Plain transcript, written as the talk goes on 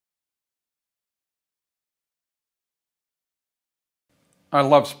I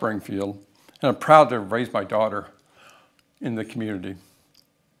love Springfield, and I'm proud to have raised my daughter in the community.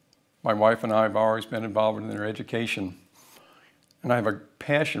 My wife and I have always been involved in their education, and I have a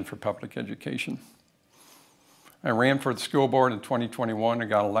passion for public education. I ran for the school board in 2021 and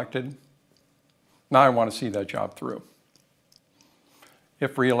got elected. Now I want to see that job through.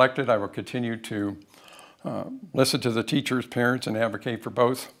 If reelected, I will continue to listen to the teachers, parents, and advocate for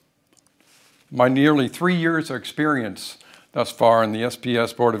both. My nearly 3 years of experience thus far in the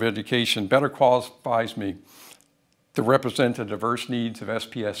SPS Board of Education better qualifies me to represent the diverse needs of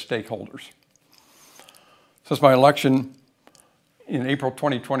SPS stakeholders. Since my election in April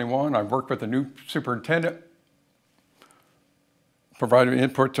 2021, I've worked with the new superintendent, provided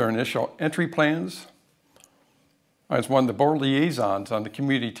input to our initial entry plans. I was one of the board liaisons on the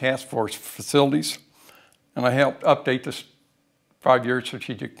Community Task Force facilities, and I helped update this 5-year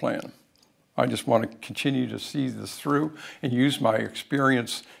strategic plan. I just want to continue to see this through and use my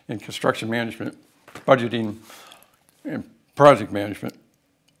experience in construction management, budgeting, and project management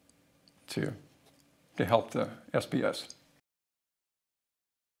to help the SPS.